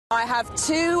I have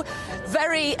two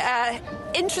very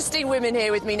interesting women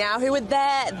here with me now who were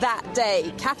there that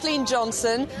day. Kathleen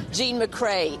Johnson, Jean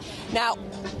McCrae. Now,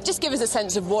 just give us a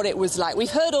sense of what it was like. We've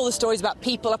heard all the stories about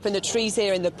people up in the trees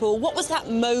here in the pool. What was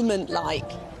that moment like?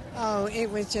 Oh,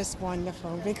 it was just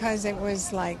wonderful because it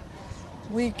was like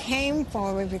we came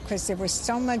forward because there was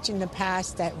so much in the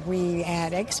past that we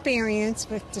had experienced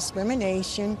with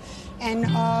discrimination, and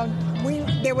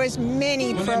there was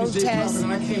many protests,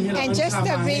 and just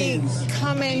to be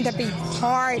coming to be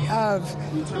part of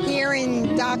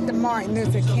hearing Dr. Martin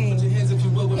Luther King,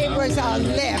 it was a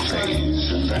lift,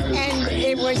 and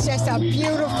it was just a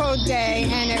beautiful day,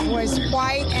 and it was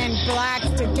white and black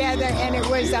together, and it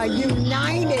was a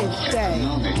united day.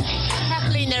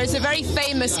 Kathleen, there is a very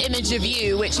famous image of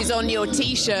you, which is on your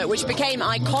T-shirt, which became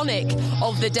iconic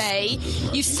of the day.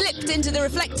 You slipped into the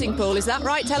reflecting pool, is that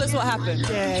right? Tell us what happened.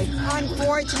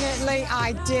 Unfortunately,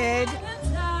 I did.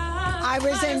 I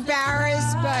was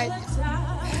embarrassed, but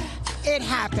it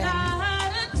happened.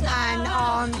 And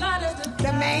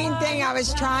the main thing, I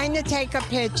was trying to take a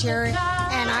picture,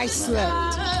 and I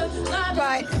slipped.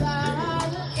 But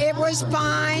it was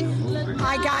fine.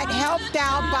 I got helped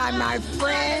out by my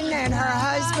friend and her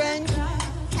husband,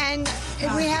 and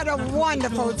we had a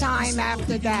wonderful time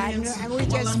after that, and we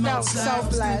just felt so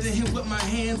blessed.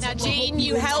 Now, Jean,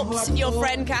 you helped your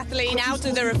friend Kathleen out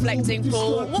of the reflecting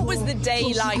pool. What was the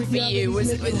day like for you?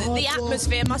 The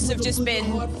atmosphere must have just been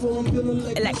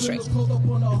electric.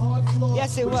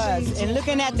 Yes, it was. And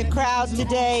looking at the crowd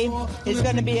today is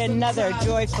going to be another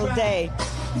joyful day.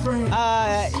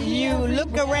 You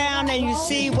look around and you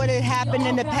see what had happened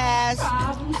in the past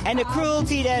and the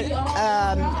cruelty that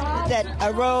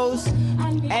arose,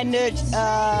 and the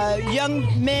young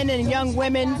men and young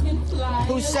women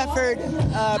who suffered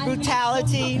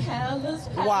brutality.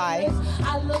 Why?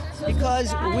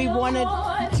 Because we wanted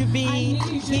to be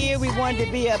here, we wanted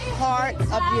to be a part of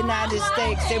the United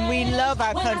States, and we love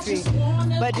our country.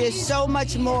 But there's so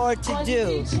much more to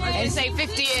do. And say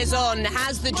 50 years on,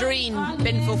 has the dream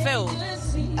been fulfilled?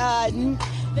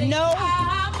 No,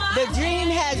 the dream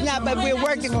has not, but we're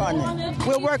working on it.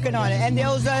 We're working on it. And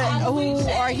those who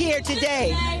are here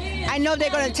today, I know they're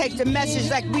going to take the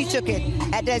message like we took it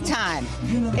at that time.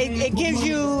 It gives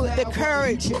you the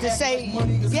courage to say,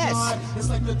 yes,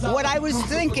 what I was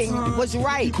thinking was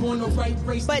right.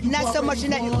 But not so much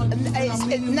in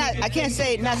that, I can't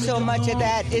say not so much of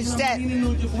that. It's that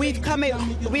we've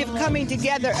coming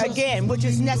together again, which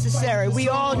is necessary. We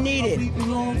all need it.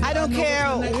 I don't care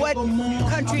what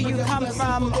country you come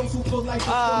from,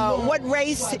 what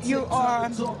race you are.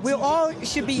 We all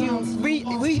should be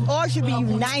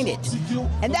united.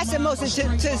 And that's the most,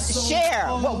 to share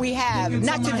what we have,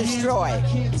 not to destroy.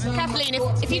 Kathleen,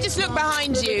 if you just look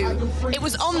behind you, it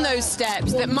was on those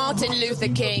steps that Martin Luther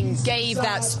King gave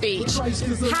that speech.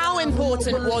 How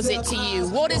important was it to you?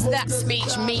 What does that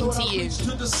speech mean to you?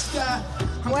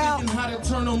 Well,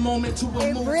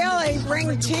 it really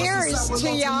brings tears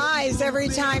to your eyes every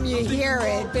time you hear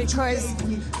it, because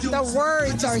the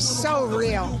words are so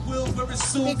real.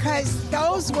 Because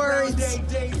those words,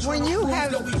 when you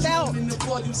have felt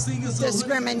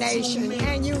discrimination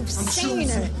and you've seen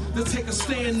it,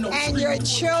 and your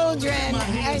children,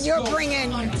 and you're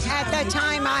bringing, at that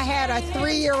time I had a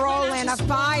 3-year-old and a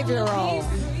 5-year-old.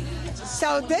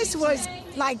 So this was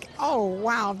like, oh,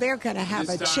 wow, they're going to have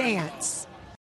a chance.